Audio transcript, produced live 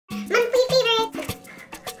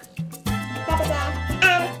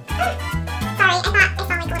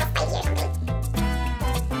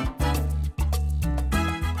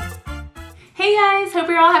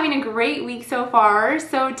having a great week so far.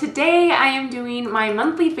 So today I am doing my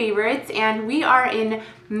monthly favorites, and we are in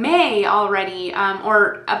May already,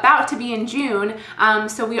 or about to be in June.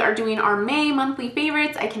 So we are doing our May monthly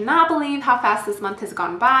favorites. I cannot believe how fast this month has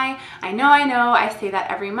gone by. I know, I say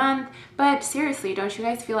that every month, but seriously, don't you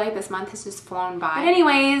guys feel like this month has just flown by? But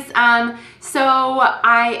anyways, so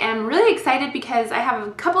I am really excited because I have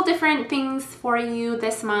a couple different things for you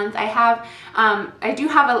this month. I do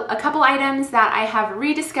have a couple items that I have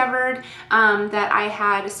rediscovered that I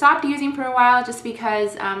had stopped using for a while just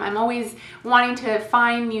because I'm always wanting to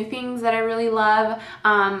find new things that I really love,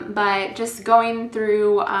 but just going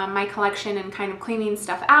through my collection and kind of cleaning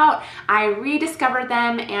stuff out, I rediscovered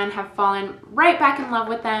them and have fallen right back in love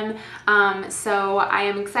with them. So I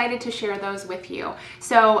am excited to share those with you.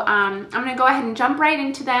 So I'm gonna go ahead and jump right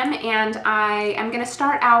into them, and I am gonna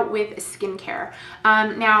start out with skincare.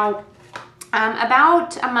 Now,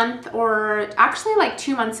 about a month, or actually like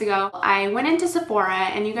 2 months ago, I went into Sephora,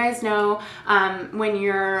 and you guys know when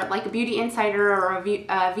you're like a beauty insider or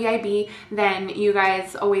a VIB, then you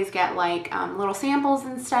guys always get like little samples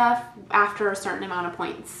and stuff after a certain amount of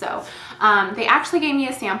points. So they actually gave me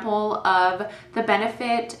a sample of the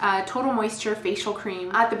Benefit Total Moisture Facial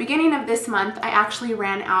Cream. At the beginning of this month, I actually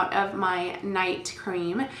ran out of my night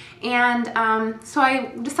cream, and so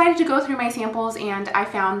I decided to go through my samples, and I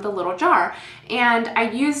found the little jar. And I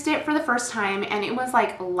used it for the first time, and it was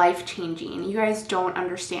like life-changing. You guys don't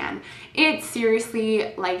understand. It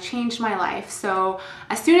seriously like changed my life. So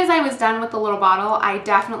as soon as I was done with the little bottle, I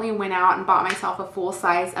definitely went out and bought myself a full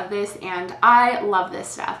size of this, and I love this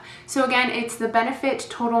stuff. So again, it's the Benefit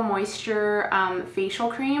Total Moisture Facial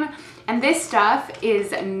Cream. And this stuff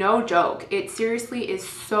is no joke. It seriously is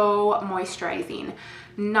so moisturizing.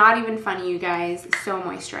 Not even funny, you guys. So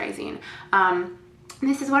moisturizing.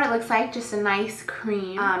 This is what it looks like, just a nice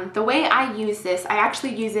cream. The way I use this, I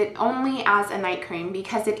actually use it only as a night cream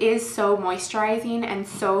because it is so moisturizing and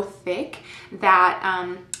so thick that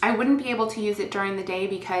I wouldn't be able to use it during the day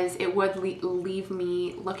because it would leave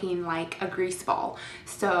me looking like a grease ball.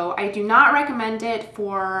 So I do not recommend it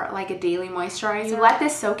for like a daily moisturizer. You let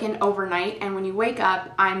this soak in overnight, and when you wake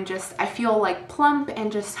up, I feel like plump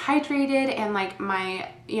and just hydrated, and like my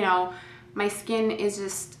skin is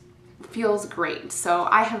just feels great. So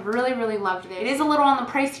I have really loved it. It is a little on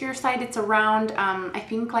the pricier side. It's around I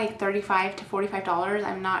think like $35 to $45.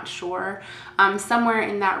 I'm not sure, somewhere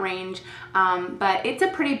in that range, but it's a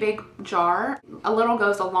pretty big jar. A little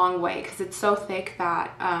goes a long way because it's so thick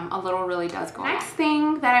that a little really does go. Next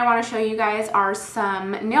thing that I want to show you guys are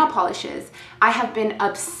some nail polishes. I have been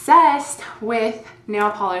obsessed with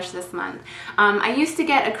nail polish this month. I used to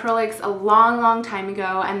get acrylics a long time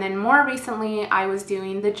ago, and then more recently I was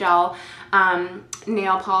doing the gel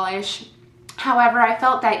nail polish. However, I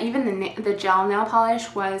felt that even the gel nail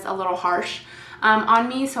polish was a little harsh on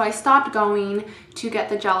me, so I stopped going to get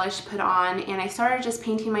the gelish put on, and I started just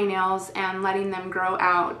painting my nails and letting them grow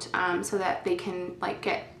out so that they can like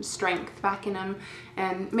get strength back in them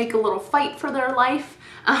and make a little fight for their life.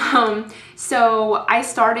 So I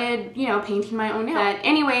started, painting my own nails. But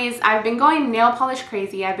anyways, I've been going nail polish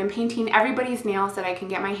crazy. I've been painting everybody's nails that I can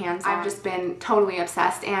get my hands on. I've just been totally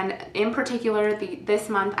obsessed, and in particular this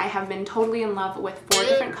month I have been totally in love with 4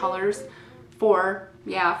 different colors. 4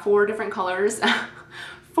 different colors.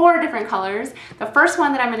 4 different colors. The first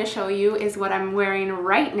one that I'm going to show you is what I'm wearing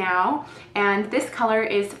right now, and this color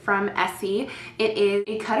is from Essie. It is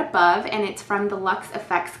a cut above, and it's from the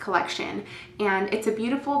Luxeffects collection, and it's a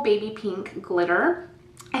beautiful baby pink glitter.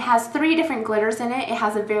 It has 3 different glitters in it. It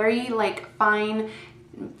has a very like fine,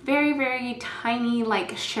 very tiny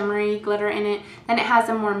like shimmery glitter in it. Then it has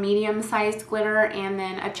a more medium-sized glitter, and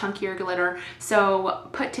then a chunkier glitter. So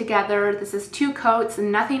put together, this is 2 coats,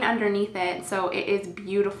 nothing underneath it, so it is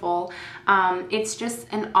beautiful. It's just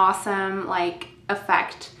an awesome like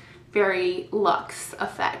effect. Very luxe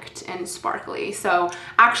effect and sparkly. So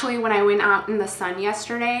actually, when I went out in the sun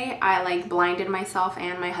yesterday, I like blinded myself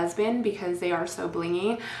and my husband because they are so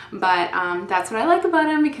blingy, but that's what I like about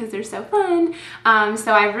them because they're so fun.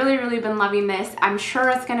 So I've really been loving this. I'm sure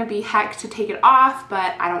it's gonna be heck to take it off,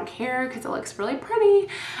 but I don't care because it looks really pretty.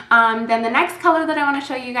 Then the next color that I want to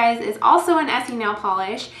show you guys is also an Essie nail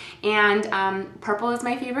polish, and purple is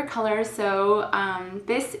my favorite color. So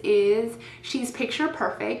this is She's Picture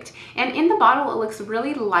Perfect, And in the bottle, it looks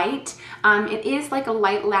really light. It is like a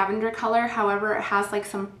light lavender color. However, it has like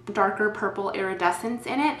some darker purple iridescence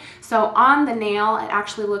in it. So on the nail, it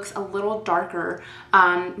actually looks a little darker,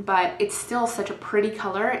 but it's still such a pretty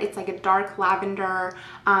color. It's like a dark lavender,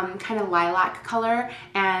 kind of lilac color.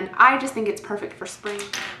 And I just think it's perfect for spring.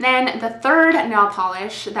 Then the third nail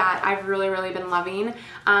polish that I've really been loving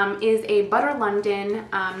is a Butter London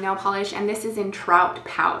nail polish, and this is in Trout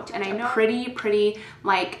Pout. And I know pretty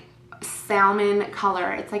like salmon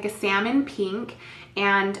color. It's like a salmon pink,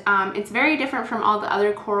 and it's very different from all the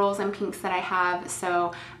other corals and pinks that I have,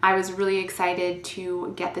 so I was really excited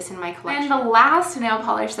to get this in my collection. And the last nail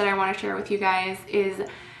polish that I want to share with you guys is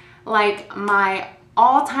like my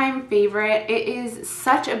all-time favorite. It is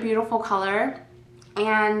such a beautiful color,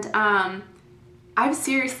 and I've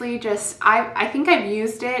seriously just, I think I've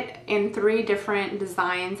used it in 3 different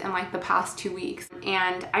designs in like the past 2 weeks,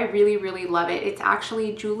 and I really love it. It's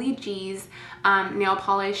actually JulieG's nail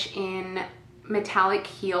polish in metallic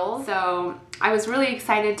heel. So I was really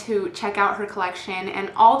excited to check out her collection,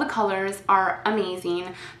 and all the colors are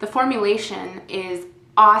amazing. The formulation is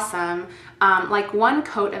awesome. Like one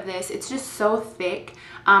coat of this, it's just so thick,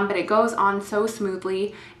 but it goes on so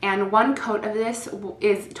smoothly, and one coat of this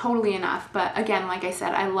is totally enough. But again, like I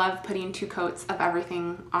said, I love putting 2 coats of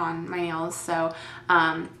everything on my nails, so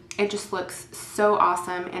it just looks so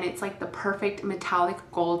awesome, and it's like the perfect metallic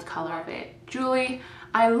gold color of it. Julie,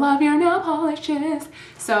 I love your nail polishes.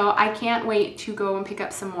 So I can't wait to go and pick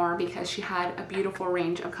up some more because she had a beautiful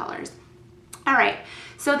range of colors. All right,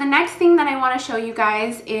 so the next thing that I want to show you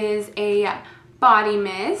guys is a body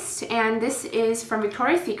mist, and this is from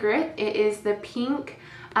Victoria's Secret. It is the pink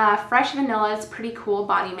Fresh Vanilla's Pretty Cool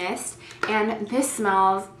Body Mist, and this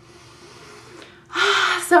smells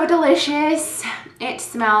so delicious. It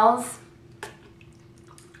smells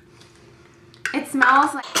like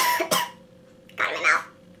got in my mouth.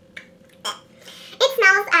 It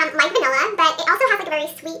smells like vanilla, but it also has like a very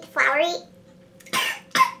sweet, flowery.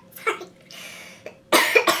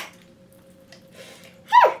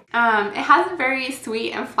 It has a very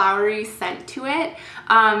sweet and flowery scent to it,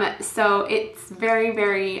 so it's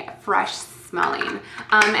very fresh smelling,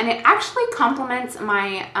 and it actually complements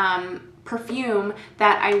my perfume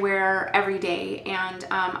that I wear every day. And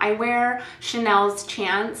I wear Chanel's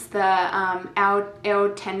Chance, the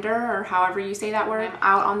Eau Tender, or however you say that word.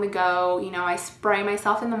 Out on the go, you know, I spray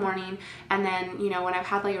myself in the morning, and then, you know, when I've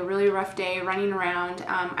had like a really rough day running around,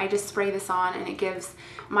 I just spray this on, and it gives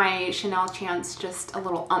my Chanel Chance just a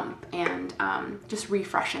little and just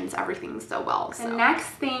refreshes everything so well. So the next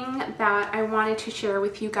thing that I wanted to share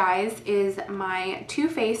with you guys is my Too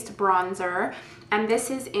Faced bronzer, and this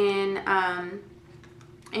is in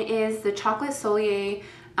it is the Chocolate Soleil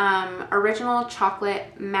Original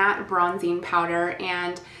Chocolate Matte Bronzing Powder,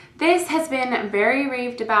 and this has been very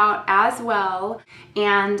raved about as well,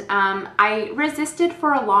 and I resisted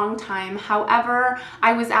for a long time. However,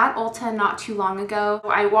 I was at Ulta not too long ago.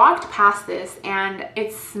 I walked past this, and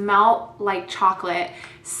it smelled like chocolate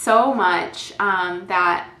so much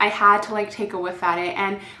that I had to like take a whiff at it.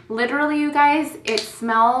 And literally, you guys, it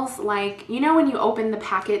smells like, you know when you open the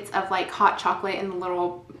packets of like hot chocolate in the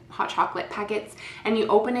little hot chocolate packets, and you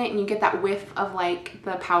open it and you get that whiff of like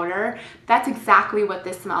the powder? That's exactly what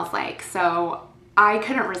this smells like. So I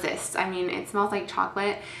couldn't resist. I mean, it smells like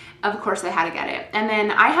chocolate. Of course I had to get it. And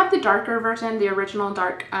then I have the darker version, the original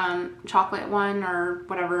dark chocolate one, or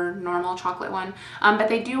whatever, normal chocolate one. But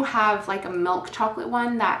they do have like a milk chocolate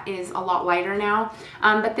one that is a lot lighter now.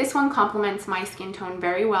 But this one complements my skin tone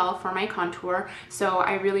very well for my contour. So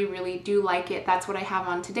I really do like it. That's what I have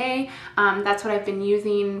on today. That's what I've been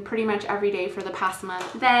using pretty much every day for the past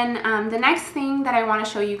month. Then the next thing that I want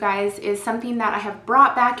to show you guys is something that I have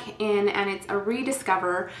brought back in, and it's a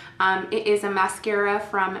rediscover. It is a mascara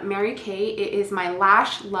from Mary Kay. It is my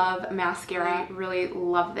Lash Love mascara. I really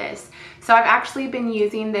love this. So I've actually been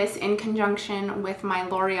using this in conjunction with my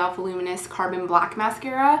L'Oreal Voluminous Carbon Black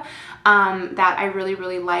mascara that I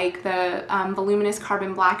really like. The Voluminous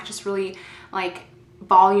Carbon Black just really like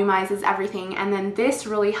volumizes everything, and then this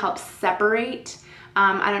really helps separate.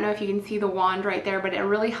 I don't know if you can see the wand right there, but it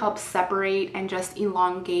really helps separate and just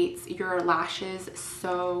elongates your lashes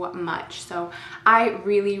so much. So I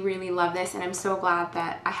really love this, and I'm so glad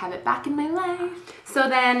that I have it back in my life. So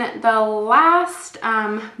then the last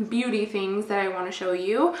beauty things that I want to show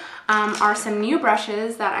you are some new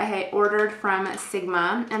brushes that I had ordered from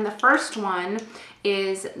Sigma, and the first one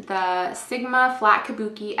is the Sigma Flat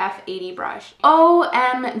Kabuki F80 brush.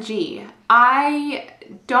 OMG, I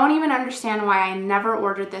don't even understand why I never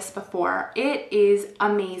ordered this before. It is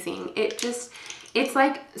amazing. It just It's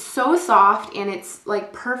like so soft and it's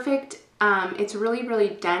like perfect. It's really, really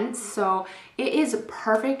dense. So it is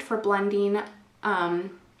perfect for blending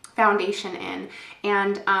foundation in,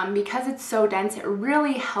 and because it's so dense, it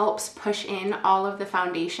really helps push in all of the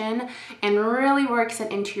foundation and really works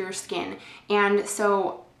it into your skin. And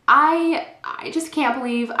so I just can't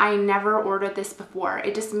believe I never ordered this before.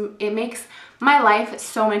 It makes my life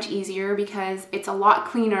so much easier because it's a lot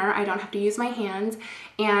cleaner. I don't have to use my hands,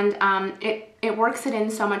 and it works it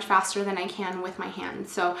in so much faster than I can with my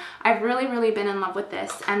hands. So I've really, really been in love with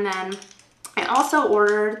this. And then I also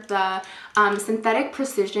ordered the Synthetic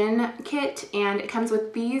Precision Kit, and it comes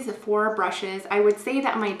with these 4 brushes. I would say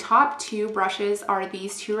that my top 2 brushes are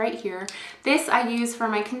these 2 right here. This I use for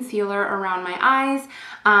my concealer around my eyes,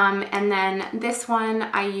 and then this one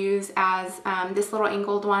I use as, this little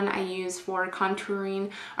angled one I use for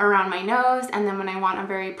contouring around my nose, and then when I want a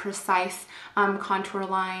very precise contour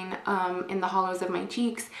line in the hollows of my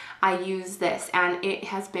cheeks, I use this, and it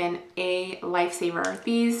has been a lifesaver.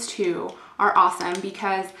 These 2 are awesome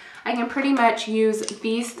because I can pretty much use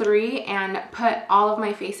these 3 and put all of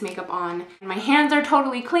my face makeup on. My hands are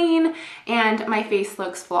totally clean and my face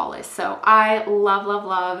looks flawless. So I love, love,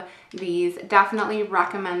 love these. Definitely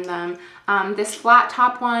recommend them. This flat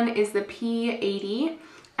top one is the P80.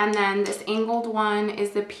 And then this angled one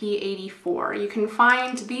is the P84. You can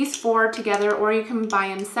find these 4 together or you can buy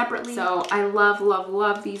them separately. So I love, love,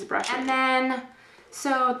 love these brushes. And then,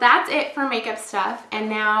 so that's it for makeup stuff. And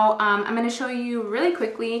now I'm going to show you really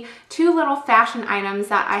quickly 2 little fashion items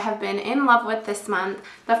that I have been in love with this month.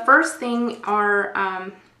 The first thing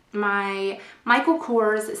are my Michael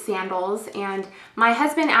Kors sandals, and my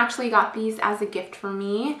husband actually got these as a gift for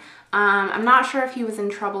me. I'm not sure if he was in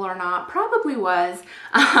trouble or not, probably was,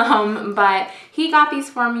 but he got these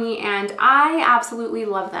for me and I absolutely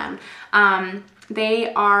love them.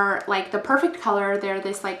 They are like the perfect color. They're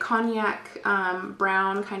this like cognac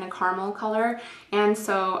brown kind of caramel color, and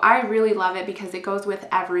so I really love it because it goes with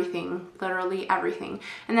everything, literally everything.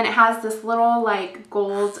 And then it has this little like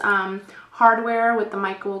gold hardware with the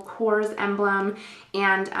Michael Kors emblem,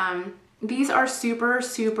 and these are super,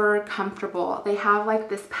 super comfortable. They have like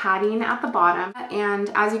this padding at the bottom,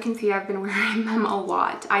 and as you can see, I've been wearing them a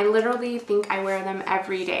lot. I literally think I wear them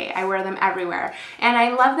every day. I wear them everywhere, and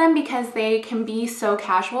I love them because they can be so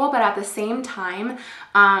casual, but at the same time,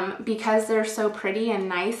 because they're so pretty and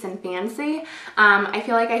nice and fancy, I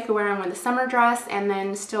feel like I could wear them with a summer dress and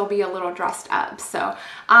then still be a little dressed up. So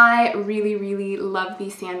I really, really love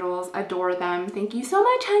these sandals, adore them. Thank you so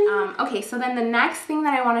much, honey. Okay, so then the next thing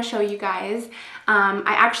that I want to show you guys, I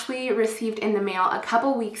actually received in the mail a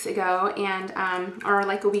couple weeks ago, and or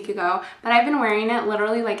like a week ago, but I've been wearing it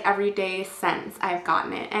literally like every day since I've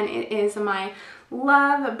gotten it, and it is my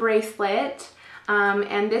Love bracelet.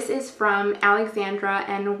 And this is from Alexandra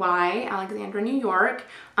NY, Alexandra, New York.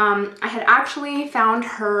 I had actually found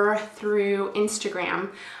her through Instagram.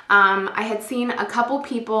 I had seen a couple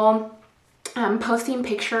people posting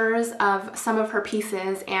pictures of some of her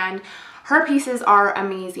pieces, and her pieces are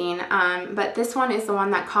amazing, but this one is the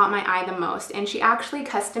one that caught my eye the most, and she actually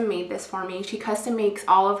custom made this for me. She custom makes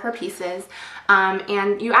all of her pieces,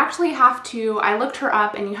 and you actually have to, I looked her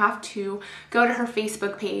up, and you have to go to her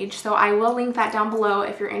Facebook page, so I will link that down below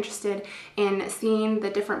if you're interested in seeing the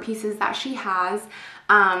different pieces that she has.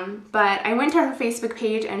 But I went to her Facebook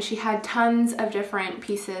page and she had tons of different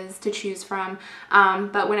pieces to choose from.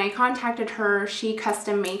 But when I contacted her, she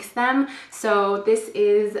custom makes them. So this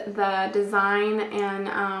is the design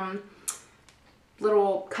and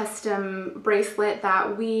little custom bracelet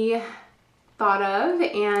that we thought of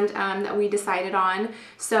and that we decided on.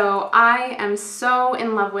 So I am so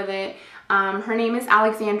in love with it. Her name is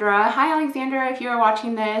Alexandra. Hi Alexandra, if you're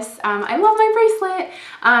watching this. I love my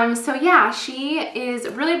bracelet. So yeah, she is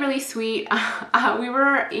really, really sweet. We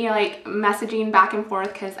were, you know, like messaging back and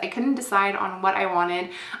forth because I couldn't decide on what I wanted.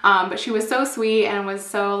 But she was so sweet and was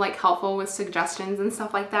so like helpful with suggestions and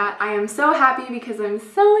stuff like that. I am so happy because I'm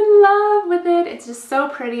so in love with it. It's just so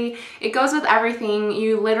pretty. It goes with everything.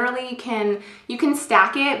 You literally can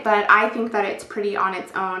stack it, but I think that it's pretty on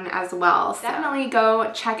its own as well. So definitely go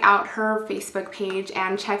check out her Facebook page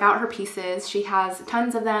and check out her pieces. She has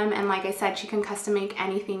tons of them, and like I said, she can custom make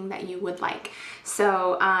anything that you would like.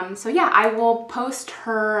 So so yeah, I will post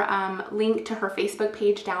her link to her Facebook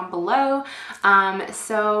page down below.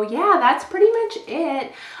 So yeah, that's pretty much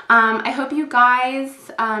it. I hope you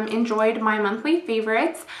guys enjoyed my monthly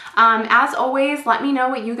favorites. As always, let me know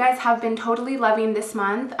what you guys have been totally loving this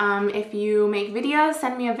month. If you make videos,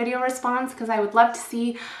 send me a video response because I would love to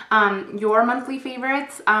see your monthly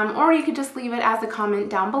favorites, or you can could just leave it as a comment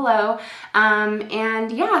down below.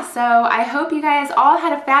 And yeah, so I hope you guys all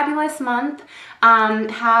had a fabulous month,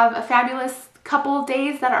 have a fabulous couple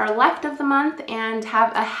days that are left of the month, and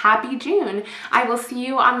have a happy June. I will see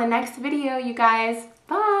you on the next video, you guys.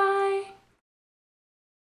 Bye!